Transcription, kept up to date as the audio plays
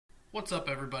What's up,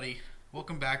 everybody?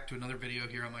 Welcome back to another video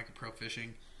here on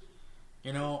MicroProFishing.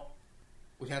 You know,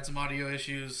 we had some audio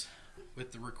issues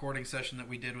with the recording session that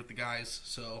we did with the guys,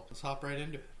 so let's hop right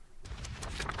into it.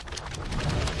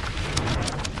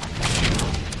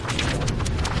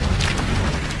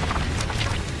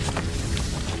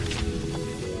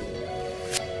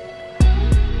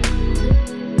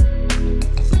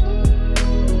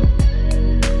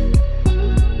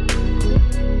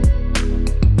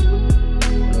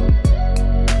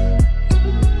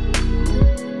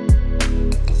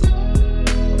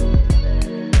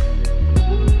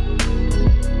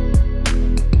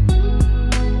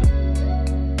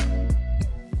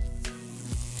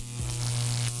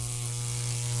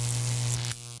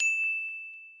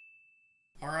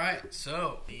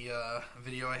 So the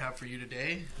video I have for you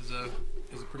today is a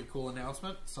pretty cool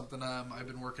announcement. Something I've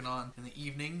been working on in the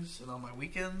evenings and on my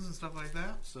weekends and stuff like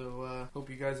that. So hope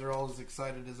you guys are all as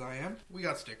excited as I am. We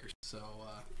got stickers, so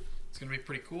it's gonna be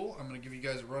pretty cool. I'm gonna give you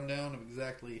guys a rundown of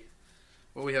exactly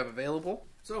what we have available.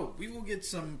 So we will get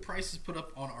some prices put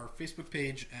up on our Facebook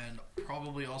page and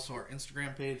probably also our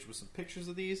Instagram page with some pictures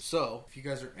of these. So if you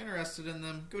guys are interested in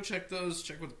them, go check those.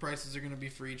 Check what the prices are gonna be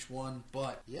for each one.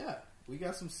 But yeah, we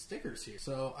got some stickers here.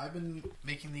 So I've been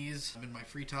making these in my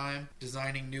free time,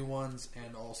 designing new ones,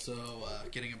 and also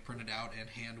getting them printed out and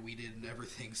hand weeded and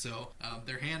everything. So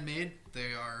they're handmade.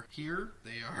 They are here.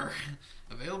 They are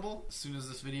available as soon as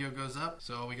this video goes up.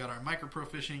 So we got our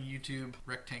MicroProFishing YouTube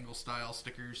rectangle style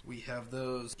stickers. We have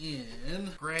those in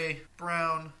gray,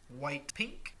 brown, white,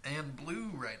 pink, and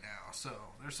blue right now. So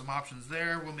there's some options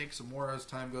there. We'll make some more as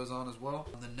time goes on as well.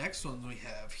 And the next ones we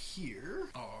have here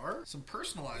are some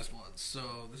personalized ones.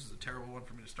 So this is a terrible one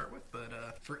for me to start with, but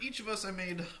for each of us I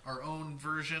made our own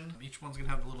version. Each one's gonna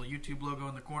have the little YouTube logo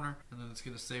in the corner, and then it's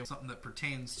gonna say something that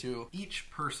pertains to each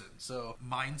person. So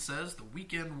mine says the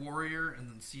Weekend Warrior, and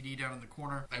then CD down in the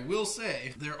corner. I will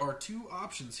say there are two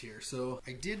options here. So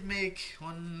I did make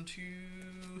 1, 2,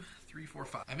 3, 4,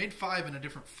 5. I made 5 in a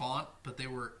different font, but they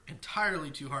were entirely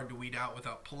too hard to weed out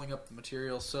without pulling up the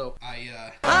material, so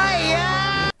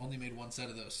I only made one set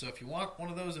of those. So if you want one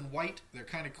of those in white, they're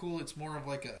kind of cool. It's more of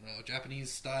like a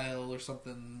Japanese style or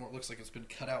something. More looks like it's been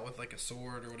cut out with like a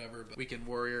sword or whatever. But Weekend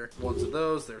Warrior, ones of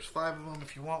those. There's 5 of them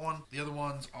if you want one. The other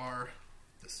ones are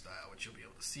this style, which you'll be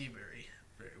able to see very,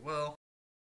 very well.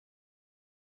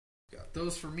 Got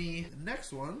those for me. The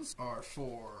next ones are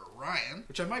for Ryan,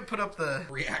 which I might put up the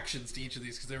reactions to each of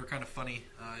these because they were kind of funny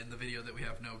in the video that we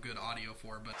have no good audio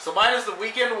for. But so mine is the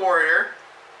Weekend Warrior.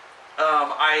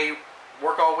 I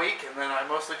work all week and then I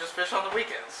mostly just fish on the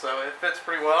weekends, so it fits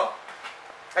pretty well.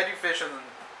 I do fish in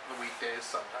the weekdays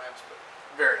sometimes, but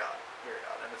very odd,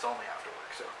 and it's only after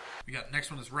work. So we got next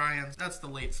one is Ryan's. That's the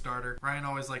late starter. Ryan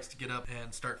always likes to get up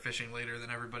and start fishing later than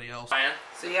everybody else. Ryan?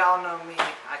 So y'all know me,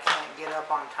 I can't get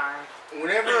up on time.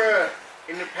 Whenever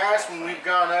in the past when we've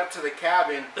gone up to the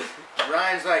cabin,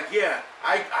 Ryan's like, yeah,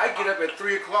 I get up at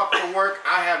 3 o'clock for work.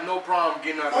 I have no problem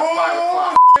getting up at 5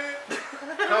 o'clock.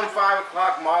 Come 5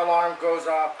 o'clock, my alarm goes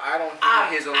off. I don't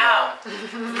hear his alarm.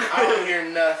 I don't hear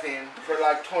nothing for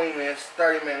like 20 minutes,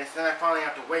 30 minutes. Then I finally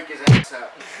have to wake his ass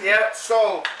up. Yep.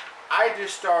 So I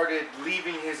just started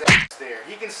leaving his ass there.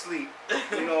 He can sleep.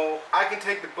 You know, I can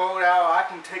take the boat out. I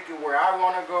can take it where I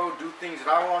want to go, do things that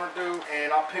I want to do,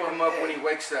 and I'll pick him up when he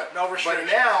wakes up. No restrictions.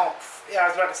 But now, yeah, I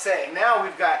was about to say. now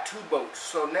we've got 2 boats.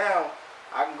 So now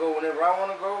I can go whenever I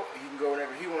want to go. He can go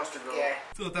whenever he wants to go. Yeah.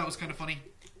 I thought that was kind of funny.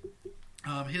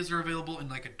 His are available in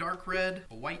like a dark red,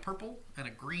 a white purple, and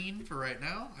a green for right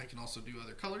now. I can also do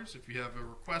other colors. If you have a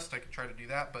request, I can try to do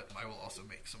that, but I will also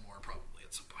make some more probably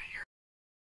at some point here.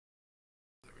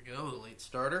 There we go, the late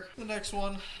starter. The next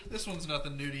one, this one's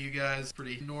nothing new to you guys.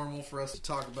 Pretty normal for us to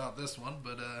talk about this one,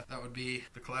 but that would be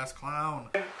the Class Clown.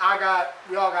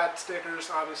 We all got stickers,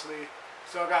 obviously.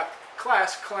 So I got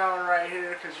Class Clown right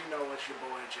here, because you know it's your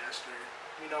boy Jester.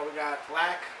 You know, we got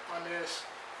black on this.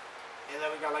 And then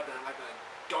we got like a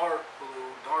dark blue,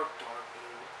 dark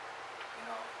blue, you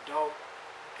know, dope.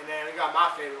 And then we got my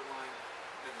favorite one,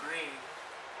 the green.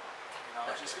 You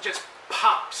know, it just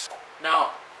pops. Now,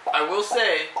 I will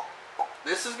say,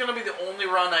 this is gonna be the only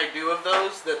run I do of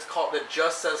those that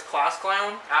just says Class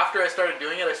Clown. After I started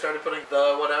doing it, I started putting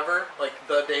the whatever, like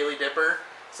the Daily Dipper.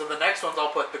 So the next ones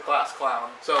I'll put the Class Clown.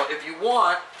 So if you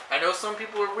want, I know some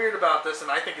people are weird about this, and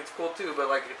I think it's cool too. But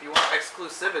like, if you want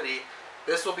exclusivity,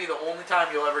 this will be the only time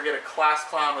you'll ever get a Class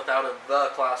Clown without a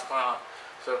The Class Clown.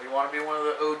 So if you want to be one of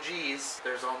the OGs,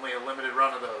 there's only a limited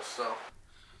run of those. So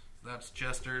that's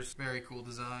Jester's. Very cool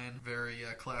design. Very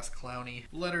Class Clowny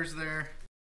letters there.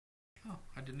 Oh,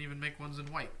 I didn't even make ones in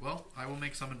white. Well, I will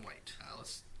make some in white.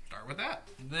 Let's start with that.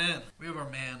 And then we have our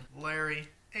man, Larry.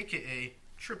 aka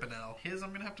Trippin'L. His, I'm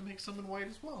going to have to make some in white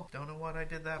as well. Don't know what I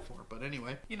did that for, but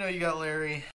anyway. You know, you got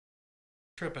Larry,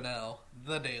 Trippin'L,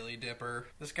 the Daily Dipper.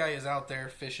 This guy is out there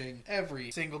fishing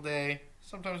every single day,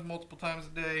 sometimes multiple times a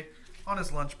day, on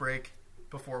his lunch break,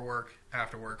 before work,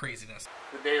 after work. Craziness.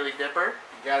 The Daily Dipper.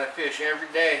 You gotta fish every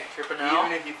day. Trippin'L.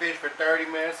 Even if you fish for 30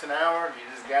 minutes an hour,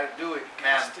 you just gotta do it.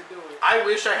 Man, Has to do it. I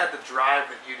wish I had the drive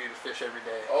that you do to fish every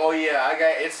day. Oh yeah,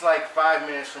 it's like 5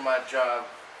 minutes from my job.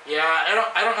 Yeah,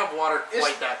 I don't have water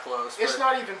quite that close. It's but,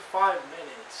 not even 5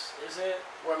 minutes, is it?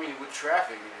 Well, I mean, with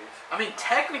traffic it is. I mean,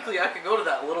 technically, I could go to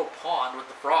that little pond with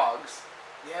the frogs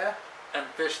Yeah. and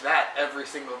fish that every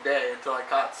single day until I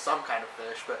caught some kind of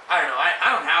fish. But I don't know.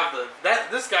 I don't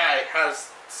have this guy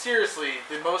has seriously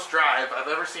the most drive I've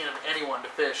ever seen of anyone to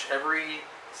fish every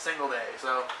single day.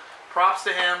 So props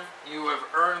to him. You have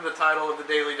earned the title of the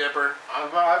Daily Dipper.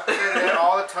 I've said that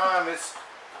all the time. It's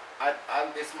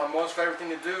my most favorite thing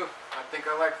to do. I think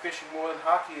I like fishing more than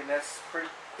hockey, and that's pretty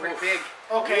big.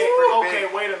 Okay, Pretty okay,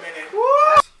 big. wait a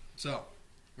minute. So,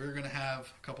 we're going to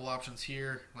have a couple options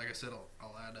here. Like I said,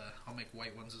 I'll add, I'll make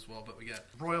white ones as well, but we got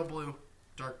royal blue,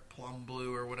 dark plum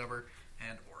blue or whatever,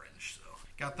 and orange. So,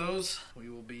 got those. We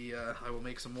will be, I will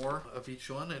make some more of each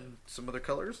one and some other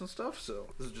colors and stuff. So,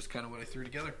 this is just kind of what I threw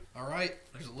together. All right,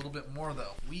 there's a little bit more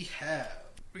though. We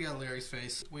got Larry's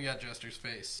face, we got Jester's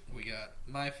face, we got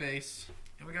my face,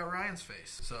 and we got Ryan's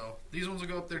face. So these ones will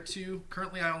go up there too.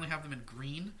 Currently I only have them in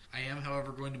green. I am,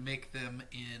 however, going to make them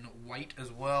in white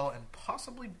as well and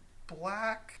possibly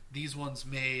black. These ones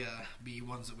may be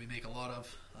ones that we make a lot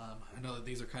of. I know that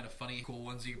these are kind of funny, cool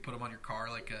ones. You can put them on your car,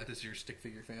 like this is your stick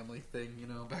figure family thing, you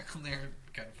know, back on there.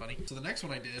 Kind of funny. So the next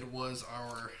one I did was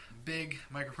our big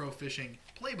MicroProFishing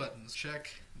play buttons. Check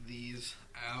these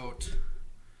out.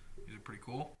 These are pretty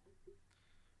cool.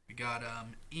 We got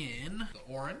them in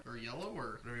the orange or yellow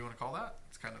or whatever you want to call that.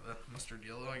 It's kind of a mustard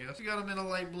yellow, I guess. We got them in a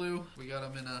light blue. We got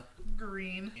them in a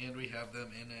green. And we have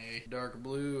them in a dark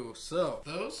blue. So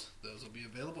those will be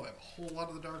available. I have a whole lot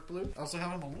of the dark blue. I also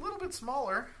have them a little bit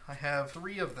smaller. I have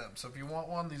 3 of them. So if you want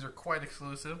one, these are quite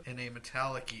exclusive. In a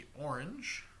metallic-y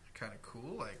orange. Kind of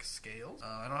cool, like scales.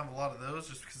 I don't have a lot of those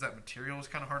just because that material is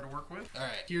kind of hard to work with. All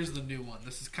right, here's the new one.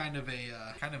 This is kind of an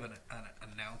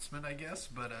announcement, I guess,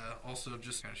 but also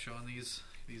just kind of showing these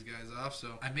guys off.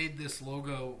 So I made this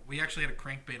logo. We actually had a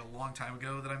crankbait a long time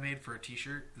ago that I made for a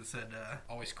t-shirt that said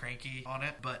always cranky on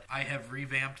it, but I have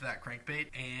revamped that crankbait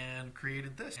and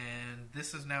created this. And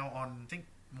this is now on, I think,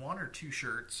 1 or 2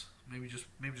 shirts, maybe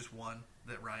just one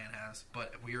that Ryan has,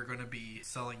 but we are going to be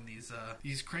selling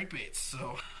these crankbaits.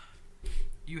 So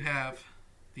you have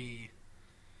the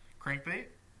crankbait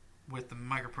with the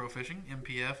MicroProFishing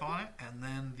MPF on it, and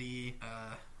then the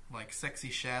like sexy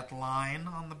shad line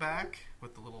on the back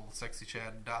with the little sexy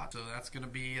shad dot. So that's going to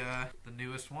be the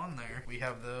newest one there. We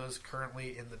have those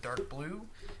currently in the dark blue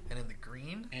and in the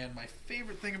green. And my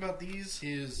favorite thing about these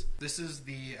is this is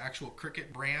the actual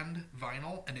Cricket brand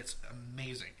vinyl, and it's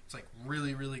amazing. It's like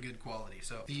really, really good quality.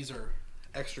 So these are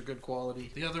extra good quality.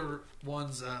 The other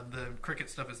ones, the Cricket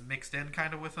stuff is mixed in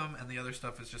kind of with them, and the other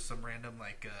stuff is just some random,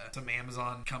 like some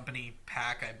Amazon company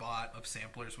pack I bought of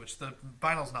samplers, which the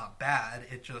vinyl's not bad.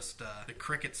 It just the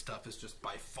Cricket stuff is just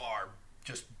by far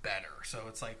just better. So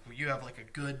it's like you have like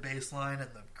a good baseline,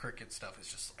 and the Cricket stuff is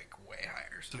just like way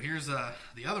higher. So here's the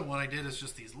other one I did is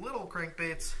just these little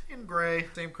crankbaits in gray.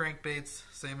 Same crankbaits,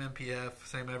 same MPF,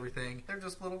 same everything. They're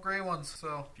just little gray ones.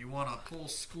 So if you want a full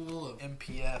school of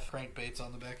MPF crankbaits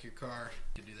on the back of your car,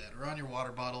 you can do that, or on your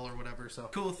water bottle or whatever. So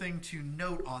cool thing to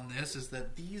note on this is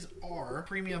that these are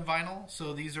premium vinyl.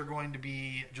 So these are going to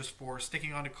be just for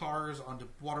sticking onto cars, onto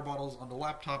water bottles, onto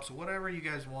laptops, whatever you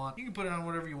guys want. You can put it on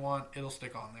whatever you want. It'll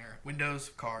stick on there.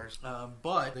 Windows, cars.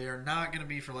 But they are not going to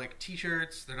be for like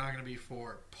t-shirts. They're not going to be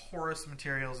for porous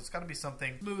materials. It's got to be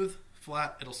something smooth,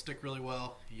 flat. It'll stick really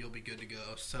well. You'll be good to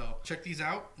go. So check these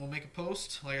out. We'll make a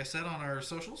post, like I said, on our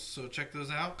socials. So check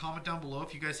those out. Comment down below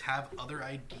if you guys have other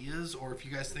ideas, or if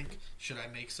you guys think, should I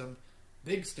make some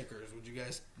big stickers? Would you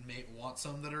guys want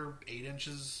some that are 8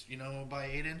 inches, you know, by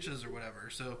 8 inches or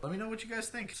whatever? So let me know what you guys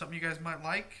think. Something you guys might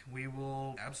like. We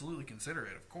will absolutely consider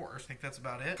it, of course. I think that's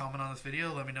about it. Comment on this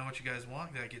video. Let me know what you guys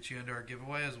want. That gets you into our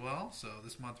giveaway as well. So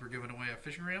this month we're giving away a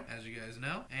fishing reel, as you guys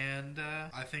know. And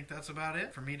I think that's about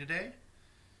it for me today.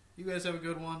 You guys have a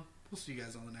good one. We'll see you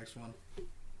guys on the next one.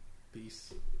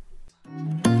 Peace.